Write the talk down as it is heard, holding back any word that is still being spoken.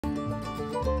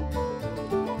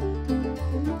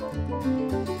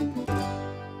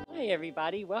Hi,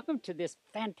 everybody. Welcome to this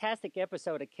fantastic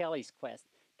episode of Kelly's Quest.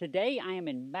 Today, I am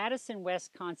in Madison,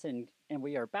 Wisconsin, and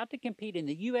we are about to compete in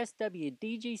the USW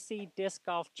DGC Disc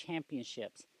Golf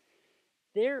Championships.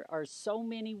 There are so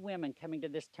many women coming to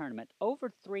this tournament,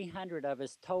 over 300 of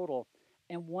us total.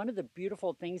 And one of the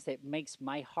beautiful things that makes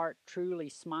my heart truly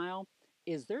smile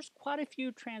is there's quite a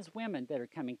few trans women that are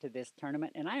coming to this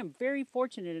tournament, and I am very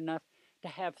fortunate enough to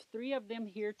have three of them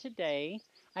here today.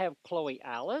 I have Chloe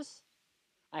Alice,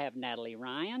 I have Natalie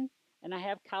Ryan, and I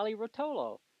have Kylie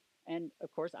Rotolo. And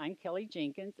of course, I'm Kelly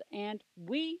Jenkins, and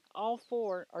we all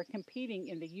four are competing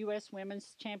in the U.S.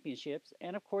 Women's Championships.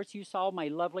 And of course, you saw my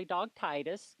lovely dog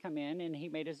Titus come in, and he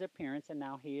made his appearance, and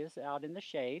now he is out in the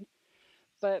shade.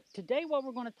 But today, what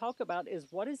we're going to talk about is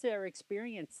what is their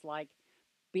experience like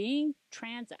being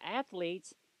trans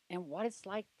athletes, and what it's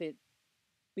like to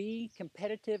be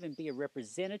competitive and be a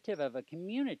representative of a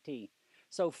community.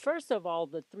 So, first of all,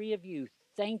 the three of you,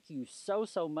 thank you so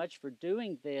much for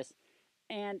doing this.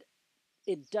 And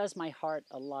it does my heart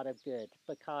a lot of good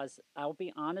because I'll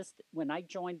be honest, when I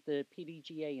joined the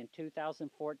PDGA in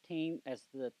 2014 as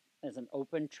an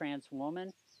open trans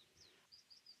woman,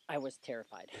 I was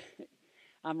terrified.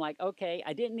 I'm like, okay,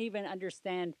 I didn't even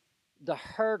understand the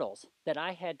hurdles that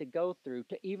I had to go through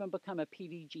to even become a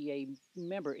PDGA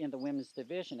member in the women's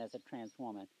division as a trans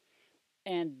woman.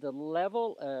 And the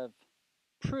level of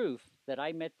proof that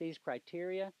I met these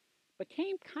criteria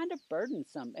became kind of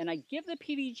burdensome. And I give the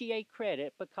PDGA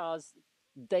credit because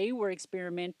they were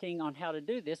experimenting on how to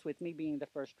do this with me being the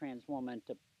first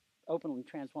openly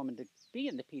trans woman to be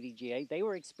in the PDGA. They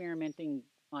were experimenting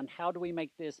on how do we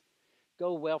make this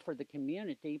go well for the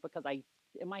community because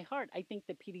in my heart, I think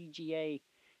the PDGA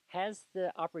has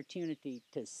the opportunity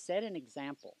to set an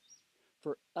example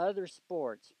for other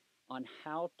sports on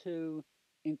how to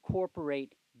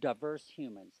incorporate diverse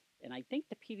humans. And I think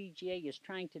the PDGA is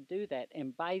trying to do that.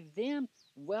 And by them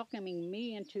welcoming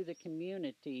me into the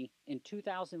community in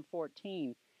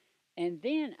 2014, and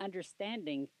then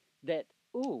understanding that,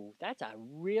 ooh, that's a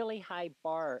really high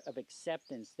bar of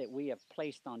acceptance that we have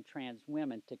placed on trans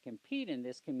women to compete in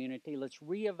this community. Let's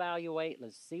reevaluate.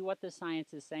 Let's see what the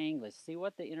science is saying. Let's see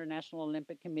what the International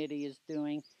Olympic Committee is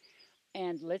doing.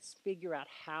 And let's figure out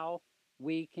how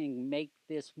we can make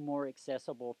this more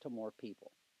accessible to more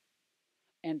people.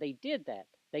 And they did that.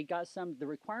 They got the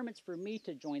requirements for me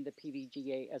to join the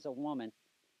PDGA as a woman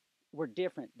were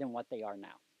different than what they are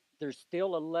now. There's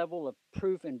still a level of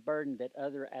proof and burden that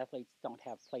other athletes don't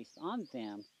have placed on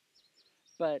them.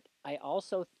 But I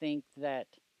also think that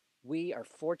we are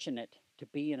fortunate to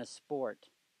be in a sport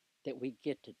that we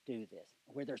get to do this,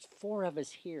 where there's four of us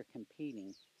here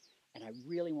competing. And I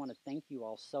really want to thank you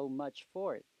all so much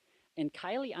for it. And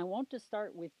Kylie, I want to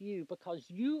start with you because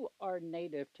you are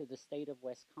native to the state of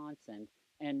Wisconsin.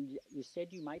 And you said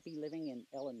you might be living in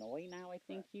Illinois now, I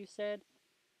think you said.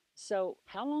 So,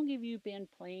 how long have you been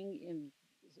playing in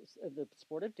the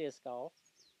sport of disc golf?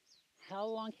 How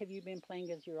long have you been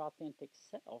playing as your authentic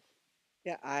self?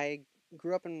 Yeah, I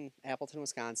grew up in Appleton,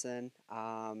 Wisconsin.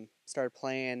 Started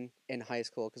playing in high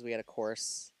school because we had a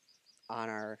course on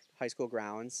our high school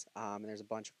grounds, and there's a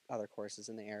bunch of other courses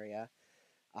in the area.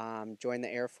 Joined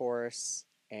the Air Force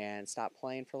and stopped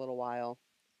playing for a little while,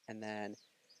 and then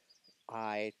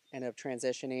I ended up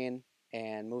transitioning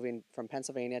and moving from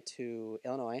Pennsylvania to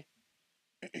Illinois,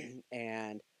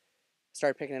 and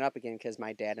started picking it up again because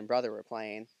my dad and brother were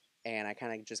playing, and I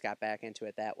kind of just got back into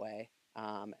it that way.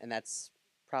 And that's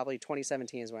probably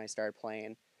 2017 is when I started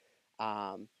playing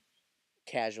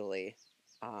casually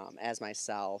as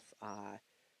myself.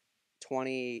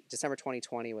 December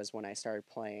 2020 was when I started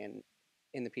playing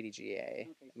in the PDGA.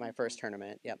 Okay, My first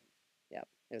tournament. Yep, yep.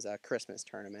 It was a Christmas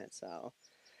tournament. So,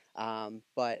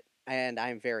 and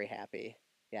I'm very happy.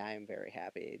 Yeah, I am very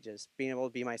happy. Just being able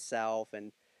to be myself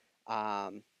and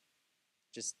um,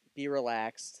 just be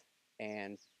relaxed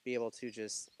and be able to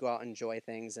just go out and enjoy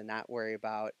things and not worry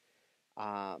about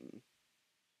um,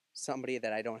 somebody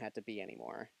that I don't have to be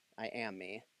anymore. I am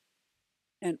me.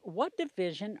 And what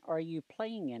division are you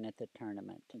playing in at the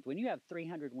tournament? When you have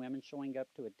 300 women showing up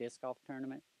to a disc golf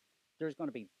tournament, there's going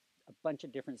to be a bunch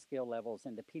of different skill levels,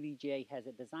 and the PDGA has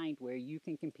it designed where you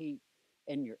can compete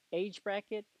in your age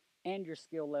bracket and your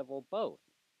skill level both.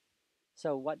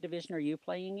 So, what division are you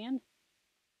playing in?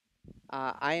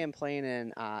 I am playing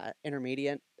in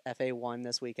intermediate FA1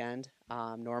 this weekend.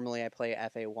 Normally, I play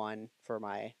FA1 for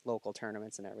my local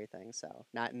tournaments and everything, so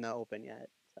not in the open yet.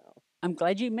 So I'm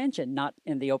glad you mentioned not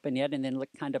in the open yet, and then look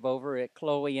kind of over at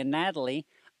Chloe and Natalie.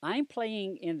 I'm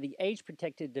playing in the age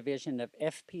protected division of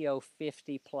FPO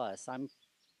 50 plus.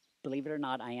 Believe it or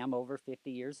not, I am over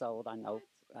 50 years old. I know,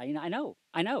 I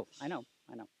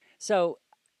know. So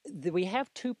we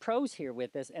have two pros here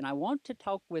with us, and I want to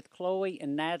talk with Chloe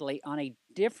and Natalie on a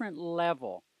different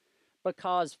level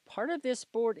because part of this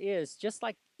sport is just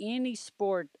like any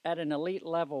sport at an elite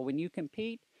level, when you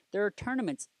compete, there are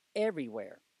tournaments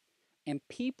everywhere, and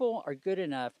people are good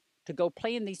enough to go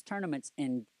play in these tournaments,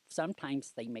 and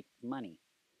sometimes they make money.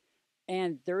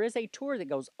 And there is a tour that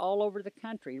goes all over the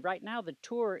country. Right now, the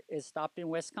tour is stopped in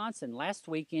Wisconsin. Last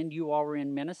weekend, you all were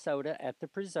in Minnesota at the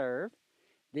Preserve.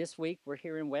 This week, we're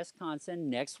here in Wisconsin.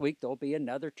 Next week, there'll be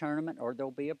another tournament or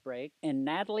there'll be a break. And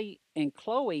Natalie and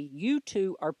Chloe, you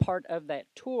two are part of that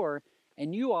tour,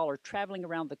 and you all are traveling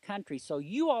around the country. So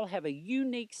you all have a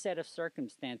unique set of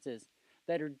circumstances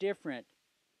that are different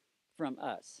from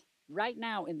us. Right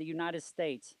now in the United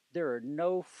States, there are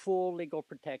no full legal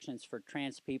protections for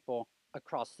trans people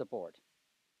across the board.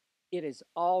 It is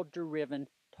all driven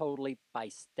totally by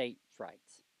states'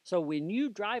 rights. So when you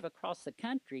drive across the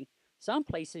country, some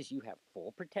places you have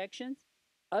full protections,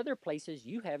 other places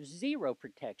you have zero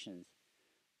protections.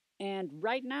 And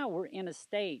right now we're in a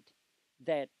state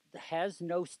that has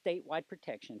no statewide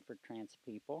protection for trans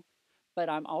people. But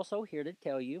I'm also here to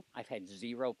tell you I've had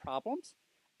zero problems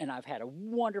and I've had a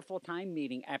wonderful time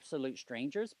meeting absolute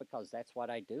strangers because that's what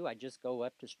I do. I just go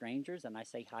up to strangers and I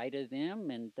say hi to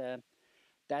them, and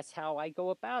that's how I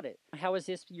go about it. How is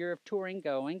this year of touring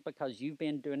going? Because you've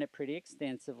been doing it pretty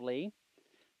extensively.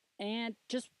 And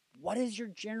just what is your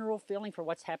general feeling for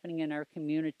what's happening in our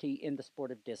community in the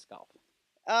sport of disc golf?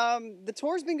 The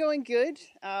tour's been going good.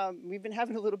 We've been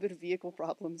having a little bit of vehicle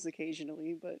problems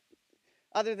occasionally, but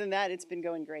other than that, it's been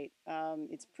going great.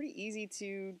 It's pretty easy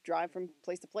to drive from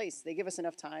place to place. They give us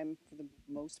enough time for the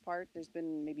most part. There's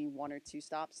been maybe one or two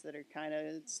stops that are kind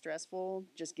of stressful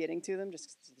just getting to them,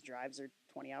 just 'cause the drives are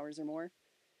 20 hours or more.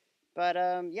 But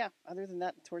yeah, other than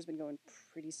that, the tour's been going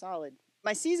pretty solid.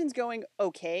 My season's going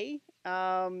okay.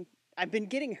 I've been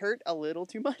getting hurt a little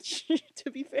too much,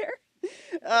 to be fair.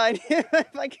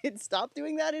 If I could stop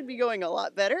doing that, it'd be going a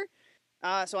lot better.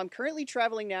 So I'm currently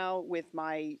traveling now with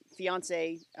my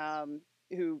fiance,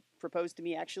 who proposed to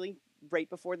me actually right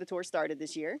before the tour started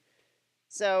this year.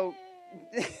 So,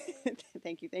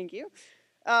 thank you, thank you.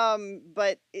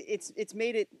 But it's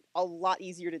made it a lot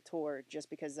easier to tour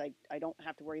just because I don't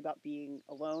have to worry about being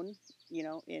alone,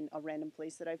 in a random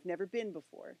place that I've never been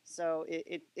before. So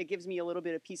it gives me a little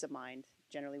bit of peace of mind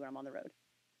generally when I'm on the road.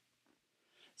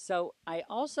 So I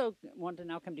also want to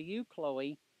now come to you,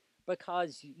 Chloe,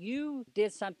 because you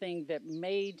did something that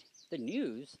made the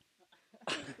news.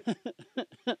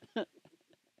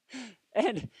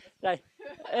 And I,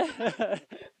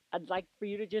 I'd like for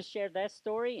you to just share that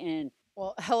story. And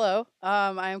Well, hello.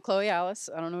 I am Chloe Alice.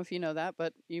 I don't know if you know that,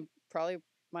 but you probably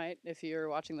might if you're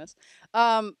watching this.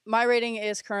 My rating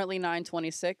is currently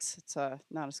 926. It's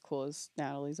not as cool as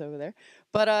Natalie's over there,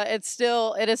 but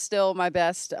it is still my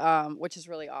best, which is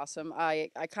really awesome. I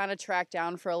kind of tracked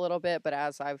down for a little bit, but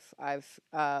as I've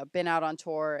been out on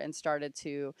tour and started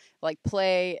to like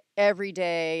play every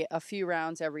day, a few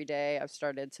rounds every day, I've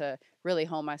started to really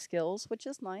hone my skills, which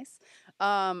is nice.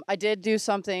 I did do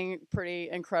something pretty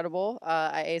incredible.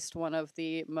 I aced one of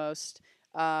the most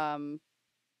um,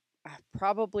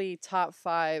 probably top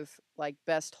five like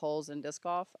best holes in disc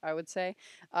golf, I would say.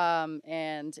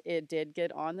 And it did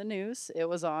get on the news. It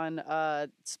was on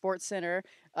Sports Center,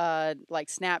 like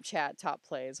Snapchat top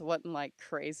plays. It wasn't like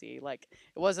crazy, like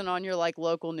it wasn't on your like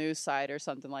local news site or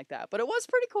something like that. But it was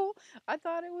pretty cool. I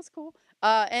thought it was cool.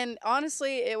 And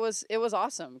honestly, it was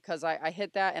awesome because I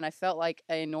hit that and I felt like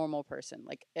a normal person,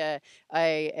 like a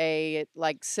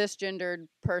like cisgendered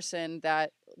person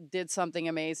that did something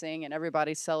amazing and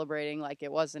everybody's celebrating like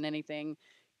it wasn't anything,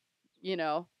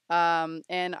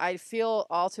 and I feel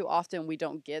all too often we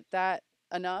don't get that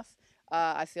enough.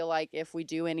 I feel like if we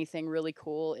do anything really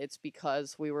cool, it's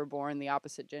because we were born the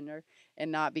opposite gender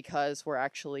and not because we're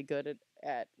actually good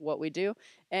at what we do.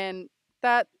 And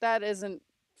that isn't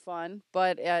fun,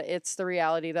 but it's the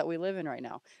reality that we live in right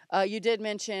now. You did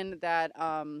mention that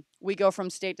we go from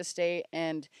state to state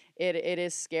and it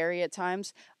is scary at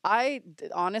times.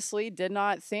 Honestly did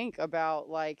not think about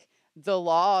like the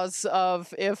laws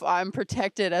of if I'm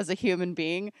protected as a human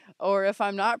being or if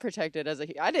I'm not protected as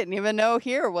I didn't even know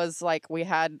here was like we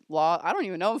had law. I don't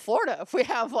even know in Florida if we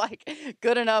have like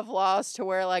good enough laws to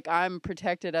where like I'm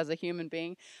protected as a human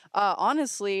being.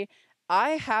 Honestly,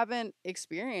 I haven't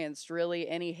experienced really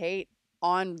any hate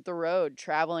on the road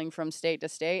traveling from state to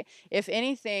state. If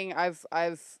anything,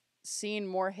 I've seen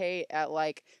more hate at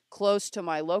like close to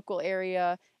my local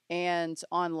area and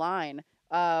online.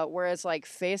 Whereas like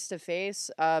face to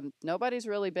face, nobody's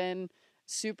really been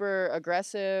super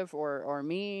aggressive or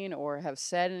mean or have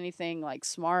said anything like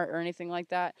smart or anything like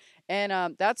that.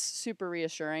 And that's super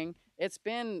reassuring. It's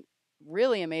been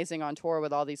really amazing on tour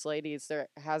with all these ladies. There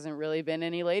hasn't really been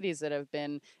any ladies that have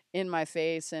been in my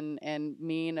face and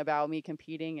mean about me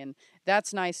competing, and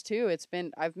that's nice too.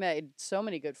 I've made so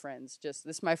many good friends. Just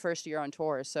this is my first year on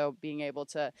tour, so being able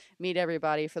to meet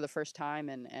everybody for the first time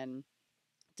and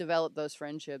develop those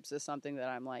friendships is something that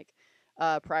I'm like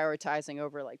prioritizing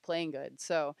over like playing good.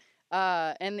 So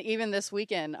and even this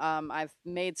weekend, I've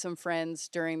made some friends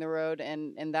during the road,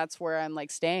 and that's where I'm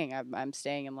like staying. I'm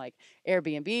staying in like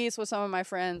Airbnbs with some of my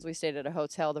friends. We stayed at a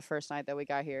hotel the first night that we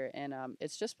got here, and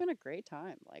it's just been a great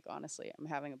time. Like honestly, I'm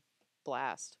having a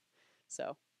blast.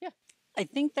 So yeah. I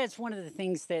think that's one of the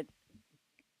things that,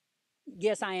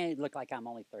 yes, I look like I'm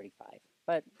only 35,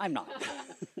 but I'm not.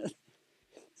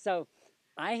 So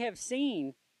I have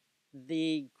seen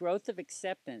the growth of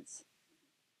acceptance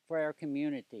for our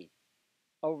community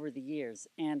over the years.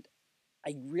 And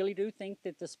I really do think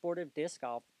that the sport of disc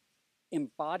golf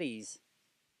embodies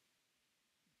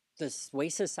the way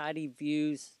society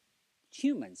views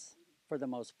humans for the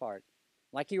most part.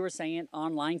 Like you were saying,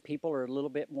 online people are a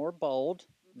little bit more bold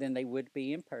than they would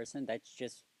be in person. That's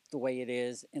just the way it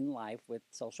is in life with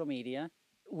social media.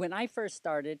 When I first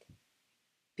started,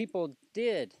 people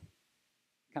did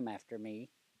come after me,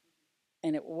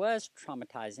 and it was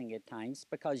traumatizing at times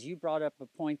because you brought up a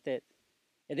point that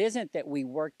it isn't that we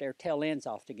work their tail ends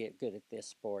off to get good at this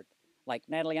sport. Like,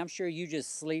 Natalie, I'm sure you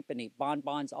just sleep and eat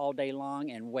bonbons all day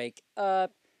long and wake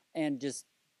up and just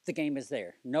the game is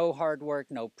there. No hard work,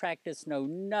 no practice, no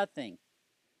nothing.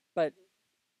 But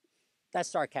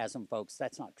that's sarcasm, folks.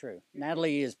 That's not true.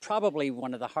 Natalie is probably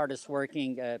one of the hardest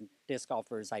working disc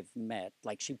golfers I've met.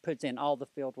 Like, she puts in all the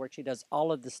field work, she does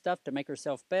all of the stuff to make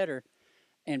herself better.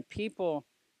 And people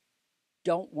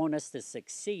don't want us to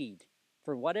succeed.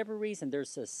 For whatever reason,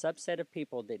 there's a subset of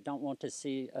people that don't want to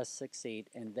see us succeed,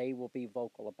 and they will be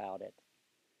vocal about it.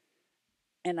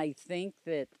 And I think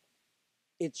that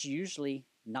it's usually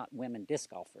not women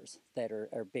disc golfers that are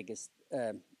our biggest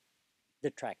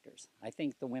detractors. I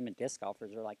think the women disc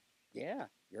golfers are like, yeah,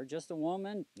 you're just a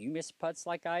woman. You miss putts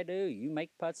like I do. You make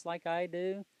putts like I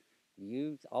do.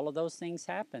 All of those things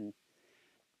happen.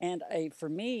 And for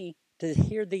me, to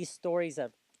hear these stories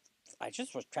of, I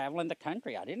just was traveling the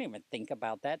country. I didn't even think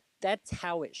about that. That's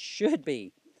how it should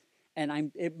be.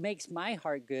 And it makes my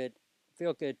heart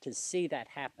feel good to see that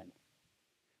happen.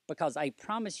 Because I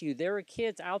promise you, there are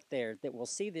kids out there that will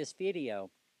see this video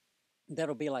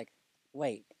that'll be like,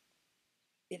 wait,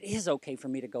 it is okay for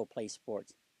me to go play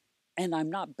sports. And I'm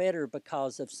not better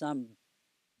because of some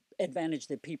advantage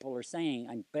that people are saying.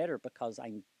 I'm better because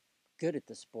I'm good at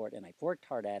the sport and I've worked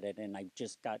hard at it and I'm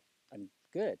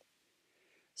good.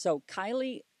 So,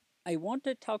 Kylie, I want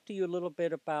to talk to you a little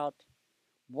bit about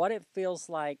what it feels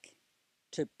like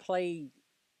to play.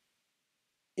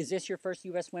 Is this your first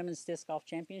U.S. Women's Disc Golf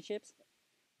Championships?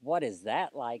 What is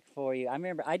that like for you? I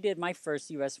remember I did my first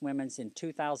U.S. Women's in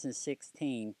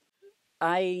 2016.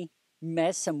 I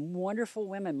met some wonderful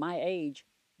women my age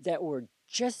that were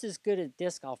just as good at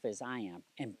disc golf as I am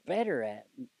and better at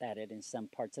it in some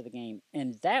parts of the game.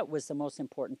 And that was the most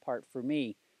important part for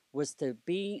me, was to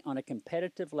be on a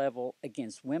competitive level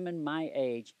against women my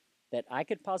age that I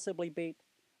could possibly beat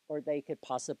or they could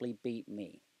possibly beat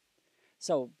me.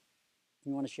 So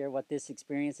you want to share what this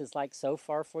experience is like so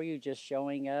far for you, just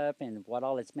showing up and what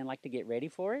all it's been like to get ready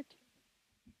for it?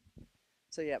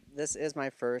 So yeah, this is my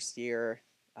first year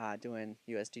doing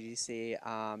USDGC.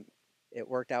 It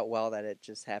worked out well that it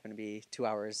just happened to be 2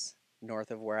 hours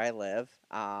north of where I live.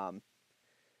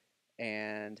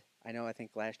 And I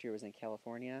think last year was in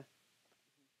California.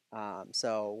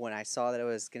 So when I saw that it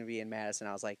was going to be in Madison,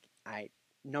 I was like,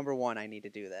 number one, I need to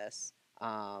do this.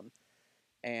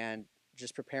 And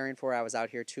just preparing for it, I was out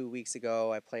here 2 weeks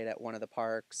ago. I played at one of the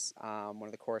parks, one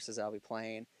of the courses I'll be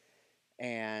playing.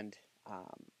 And I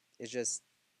just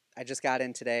got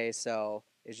in today, so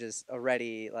it's just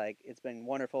already, like, it's been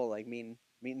wonderful, like, meeting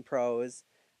pros,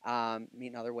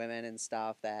 meeting other women and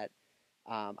stuff that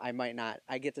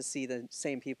I get to see the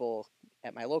same people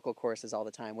at my local courses all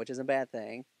the time, which is a bad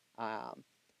thing.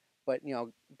 But,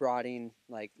 broadening,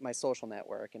 like, my social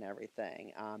network and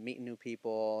everything, meeting new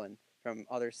people and from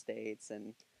other states,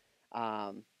 and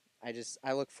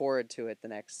I look forward to it the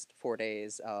next 4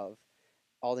 days of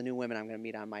all the new women I'm going to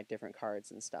meet on my different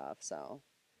cards and stuff. So,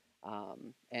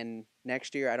 and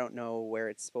next year, I don't know where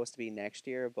it's supposed to be next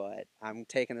year, but I'm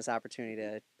taking this opportunity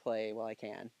to play while I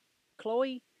can.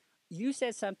 Chloe, you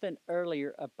said something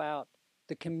earlier about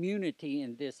the community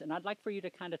in this, and I'd like for you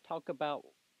to kind of talk about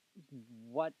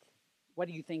what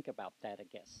do you think about that, I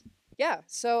guess. Yeah,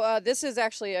 so this is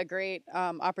actually a great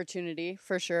opportunity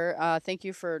for sure. Thank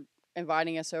you for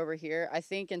inviting us over here. I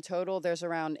think in total there's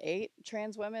around 8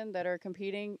 trans women that are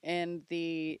competing in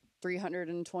the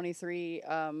 323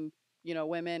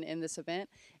 women in this event,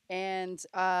 and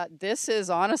this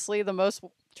is honestly the most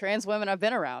trans women I've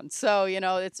been around. So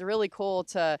it's really cool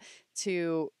to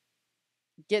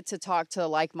get to talk to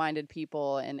like-minded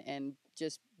people and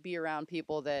just be around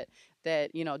people that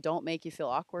don't make you feel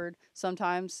awkward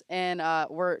sometimes. And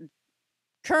we're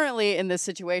currently in this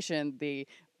situation,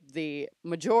 the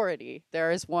majority,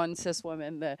 there is one cis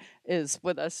woman that is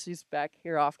with us. She's back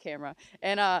here off camera,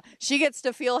 and she gets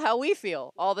to feel how we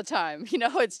feel all the time.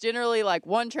 It's generally like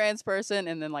one trans person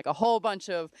and then like a whole bunch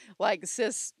of like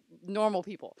cis normal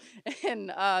people.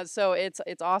 And so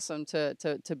it's awesome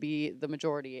to be the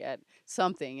majority at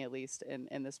something, at least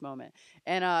in this moment.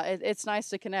 And it's nice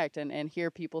to connect and hear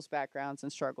people's backgrounds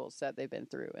and struggles that they've been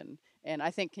through. And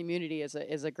I think community is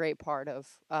a great part of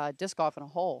disc golf in a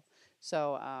whole.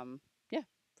 So yeah,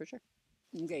 for sure.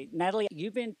 Okay, Natalie,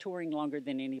 you've been touring longer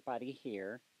than anybody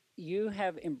here. You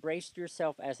have embraced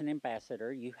yourself as an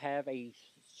ambassador. You have a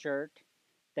shirt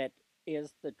that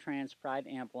is the Trans Pride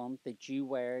emblem that you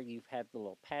wear. You have the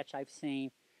little patch I've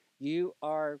seen. You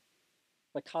are,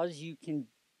 because you can,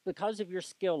 because of your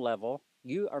skill level,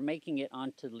 you are making it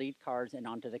onto lead cards and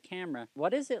onto the camera.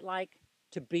 What is it like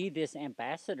to be this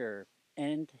ambassador?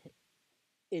 And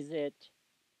is it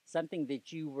something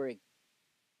that you were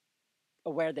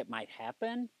aware that might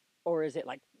happen? Or is it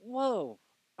like, whoa,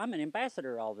 I'm an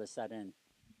ambassador all of a sudden?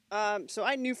 So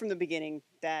I knew from the beginning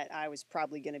that I was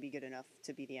probably going to be good enough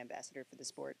to be the ambassador for the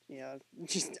sport.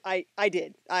 Just I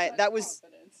did. That's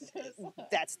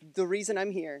the reason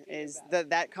I'm here. Is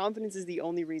that confidence is the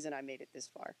only reason I made it this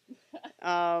far.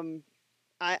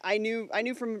 I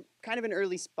knew from kind of an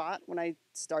early spot when I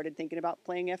started thinking about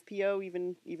playing FPO,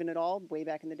 even at all, way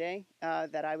back in the day,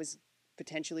 that I was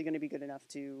potentially going to be good enough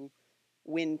to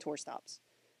win tour stops.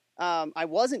 I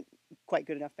wasn't quite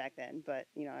good enough back then, but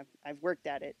I've worked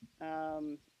at it.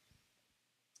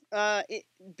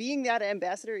 Being that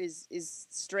ambassador is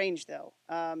strange though.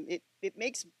 It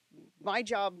makes my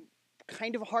job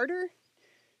kind of harder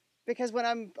because when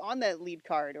I'm on that lead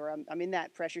card or I'm in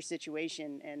that pressure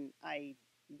situation and I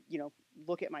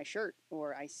look at my shirt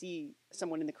or I see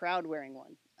someone in the crowd wearing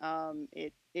one,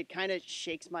 it kind of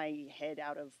shakes my head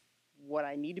out of what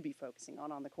I need to be focusing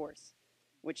on the course,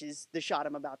 which is the shot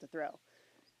I'm about to throw.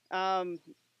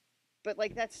 But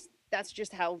like that's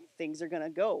just how things are gonna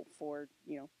go for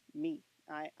me.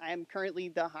 I am currently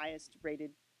the highest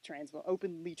rated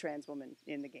openly trans woman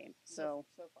in the game. So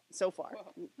far.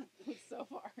 So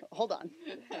far. Hold on.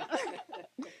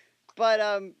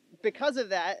 But because of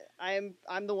that, I'm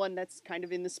the one that's kind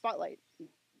of in the spotlight.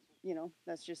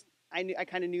 That's just I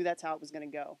kind of knew that's how it was gonna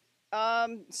go.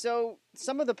 So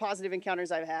some of the positive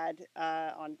encounters I've had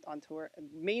on tour,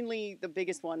 mainly the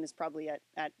biggest one is probably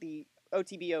at the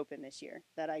OTB Open this year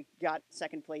that I got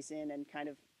second place in and kind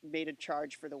of made a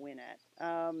charge for the win at.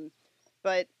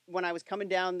 But when I was coming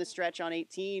down the stretch on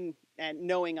 18 and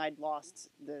knowing I'd lost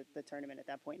the tournament at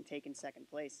that point and taken second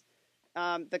place,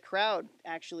 the crowd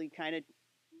actually kind of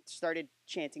started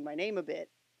chanting my name a bit.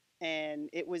 And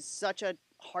it was such a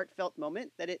heartfelt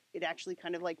moment that it actually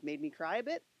kind of like made me cry a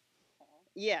bit.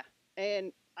 Yeah,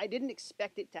 and I didn't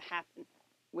expect it to happen,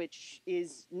 which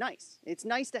is nice. It's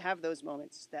nice to have those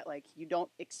moments that like you don't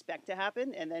expect to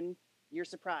happen and then you're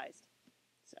surprised.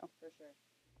 So, For sure.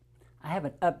 I have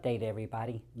an update,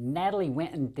 everybody. Natalie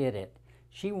went and did it.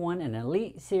 She won an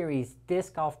Elite Series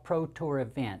Disc Golf Pro Tour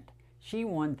event. She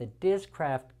won the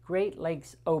Discraft Great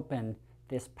Lakes Open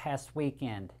this past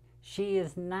weekend. She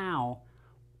is now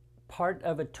part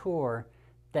of a tour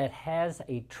that has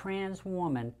a trans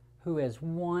woman who has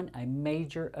won a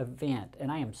major event.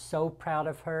 And I am so proud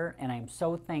of her, and I am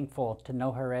so thankful to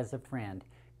know her as a friend.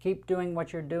 Keep doing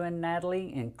what you're doing,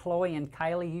 Natalie, and Chloe and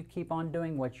Kylie, you keep on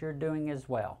doing what you're doing as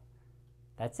well.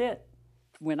 That's it.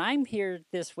 When I'm here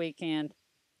this weekend,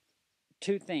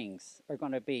 two things are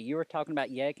going to be. You were talking about,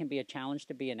 it can be a challenge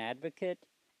to be an advocate,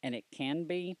 and it can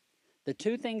be. The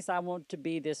two things I want to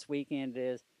be this weekend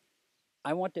is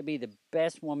I want to be the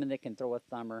best woman that can throw a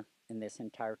thumber in this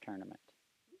entire tournament.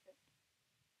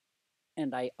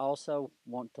 And I also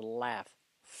want to laugh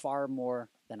far more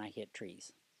than I hit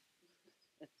trees.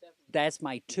 That's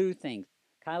my two things.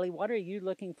 Kylie, what are you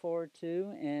looking forward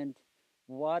to, and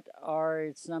what are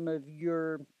some of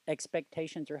your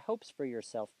expectations or hopes for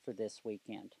yourself for this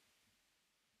weekend?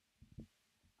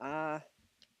 I'm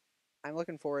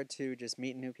looking forward to just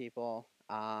meeting new people.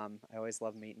 I always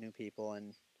love meeting new people,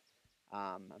 and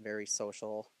I'm very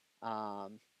social.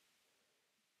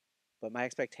 But my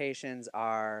expectations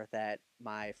are that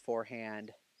my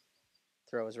forehand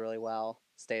throws really well,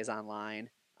 stays on line,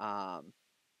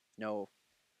 no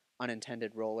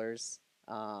unintended rollers.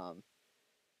 Um,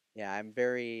 yeah, I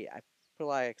put a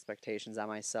lot of expectations on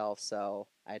myself, so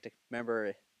I had to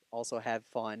remember also have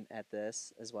fun at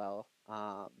this as well.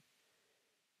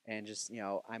 And just,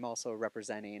 I'm also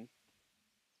representing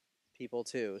people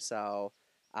too. So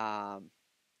um,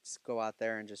 just go out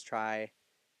there and just try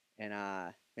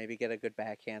and maybe get a good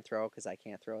backhand throw because I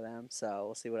can't throw them. So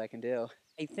we'll see what I can do.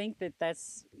 I think that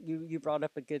that's you brought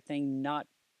up a good thing. Not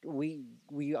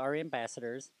we are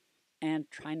ambassadors, and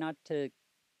try not to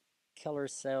kill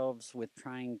ourselves with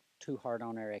trying too hard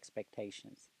on our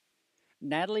expectations.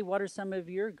 Natalie, what are some of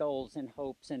your goals and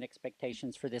hopes and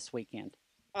expectations for this weekend?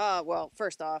 Well,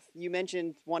 first off, you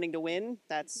mentioned wanting to win.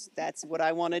 That's what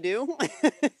I want to do.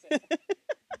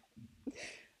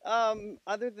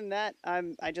 Other than that,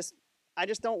 I just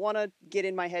don't want to get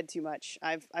in my head too much.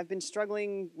 I've been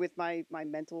struggling with my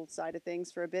mental side of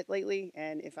things for a bit lately,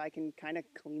 and if I can kind of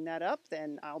clean that up,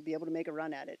 then I'll be able to make a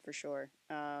run at it for sure.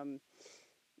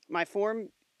 My form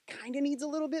kind of needs a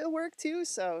little bit of work too,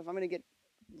 so if I'm going to get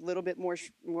a little bit more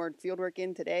field work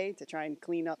in today to try and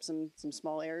clean up some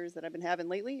small errors that I've been having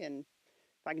lately, and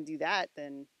if I can do that,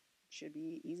 then it should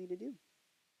be easy to do.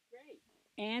 Great.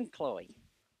 And Chloe.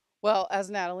 Well, as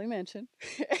Natalie mentioned,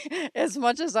 as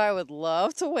much as I would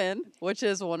love to win, which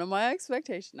is one of my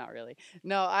expectations, not really.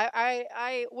 No,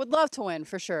 I would love to win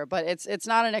for sure, but it's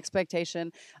not an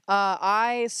expectation.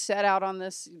 I set out on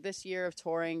this year of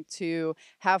touring to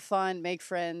have fun, make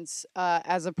friends,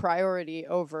 as a priority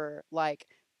over like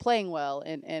playing well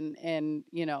and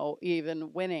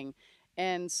even winning.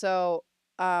 And so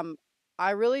I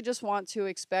really just want to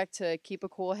expect to keep a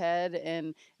cool head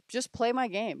and just play my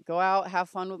game. Go out, have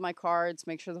fun with my cards,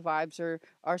 make sure the vibes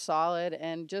are solid,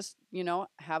 and just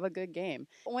have a good game.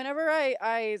 Whenever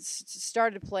I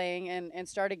started playing and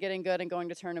started getting good and going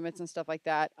to tournaments and stuff like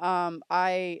that,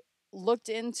 I looked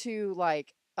into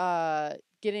like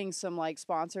getting some like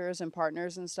sponsors and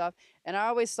partners and stuff, and I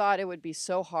always thought it would be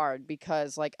so hard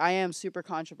because like I am super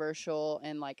controversial,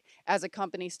 and like as a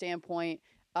company standpoint,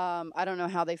 I don't know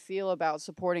how they feel about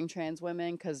supporting trans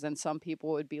women, because then some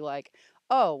people would be like,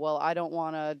 oh, well, I don't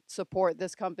want to support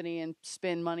this company and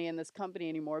spend money in this company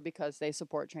anymore because they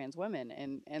support trans women.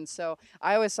 And so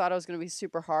I always thought it was going to be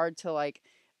super hard to like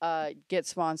get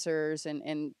sponsors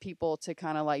and people to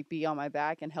kind of like be on my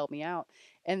back and help me out.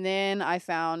 And then I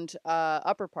found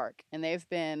Upper Park, and they've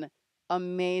been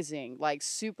amazing. Like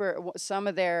some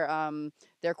of their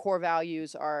core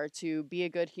values are to be a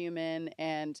good human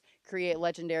and create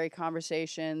legendary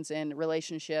conversations and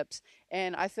relationships,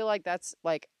 and I feel like that's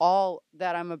like all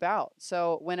that I'm about.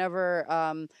 So whenever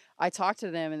I talked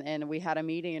to them and we had a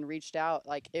meeting and reached out,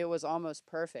 like it was almost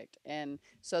perfect. And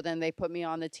so then they put me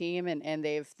on the team, and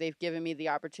they've given me the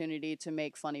opportunity to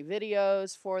make funny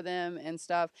videos for them and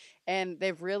stuff. And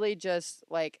they've really just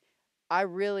like, I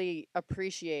really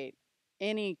appreciate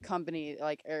any company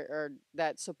like or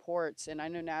that supports. And I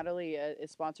know Natalie is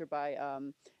sponsored by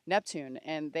Neptune,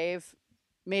 and they've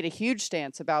made a huge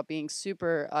stance about being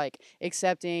super like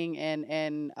accepting,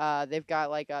 and they've got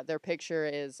like their picture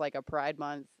is like a Pride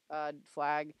Month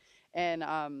flag. And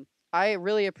I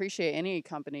really appreciate any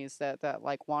companies that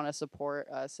like want to support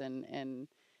us and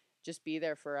just be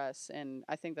there for us. And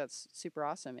I think that's super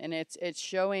awesome, and it's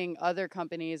showing other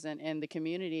companies and the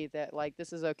community that like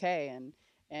this is okay,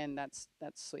 and that's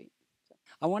sweet. So.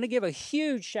 I want to give a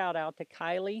huge shout out to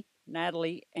Kylie,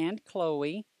 Natalie, and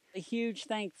Chloe. A huge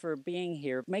thank for being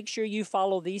here. Make sure you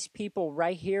follow these people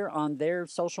right here on their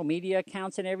social media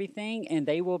accounts and everything, and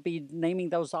they will be naming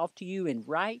those off to you in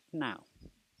right now.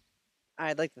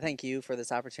 I'd like to thank you for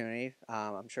this opportunity.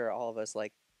 I'm sure all of us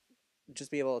like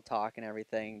just be able to talk and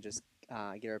everything, just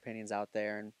get our opinions out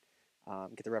there and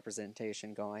get the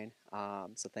representation going.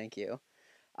 So thank you.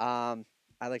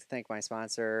 I'd like to thank my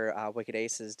sponsor, Wicked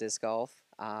Aces Disc Golf,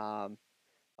 my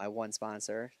one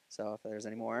sponsor. So if there's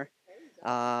any more.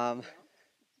 But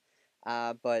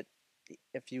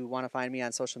if you want to find me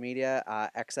on social media,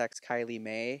 XX Kylie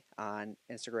May on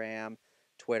Instagram,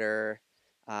 Twitter,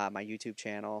 my YouTube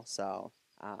channel. So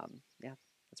yeah,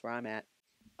 that's where I'm at.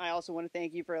 I also want to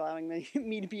thank you for allowing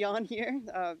me to be on here.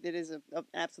 It is an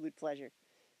absolute pleasure.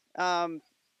 I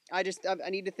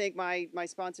need to thank my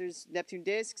sponsors, Neptune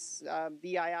Discs,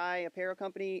 VII Apparel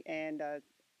Company, and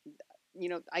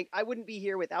I wouldn't be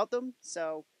here without them.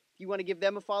 So if you want to give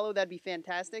them a follow, that'd be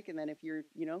fantastic. And then if you're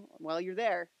while you're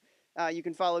there, you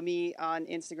can follow me on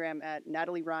Instagram at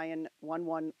Natalie Ryan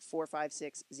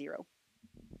 11456.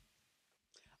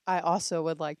 I also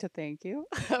would like to thank you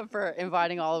for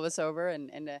inviting all of us over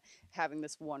and having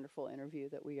this wonderful interview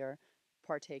that we are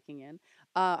partaking in.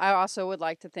 I also would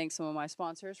like to thank some of my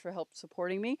sponsors for help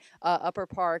supporting me. Upper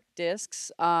Park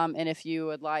Discs, and if you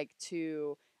would like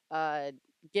to uh,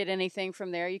 get anything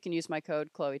from there, you can use my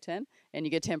code Chloe10 and you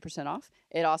get 10% off.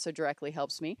 It also directly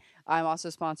helps me. I'm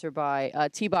also sponsored by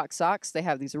T-Box Socks. They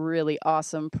have these really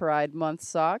awesome Pride Month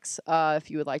socks. If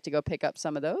you would like to go pick up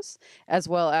some of those, as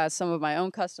well as some of my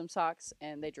own custom socks,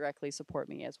 and they directly support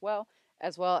me as well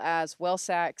as Well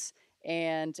Sacks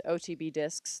and OTB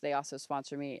Discs. They also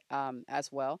sponsor me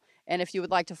as well. And if you would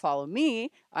like to follow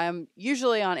me, I'm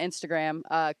usually on Instagram,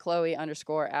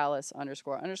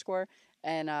 Chloe_Alice__.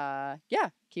 And yeah,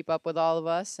 keep up with all of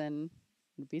us, and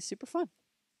it'll be super fun.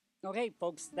 Okay,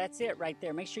 folks, that's it right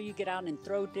there. Make sure you get out and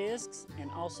throw discs, and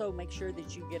also make sure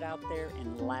that you get out there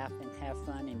and laugh and have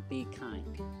fun and be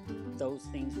kind. Those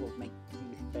things will make you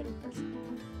a better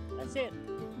person. That's it.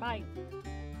 Bye.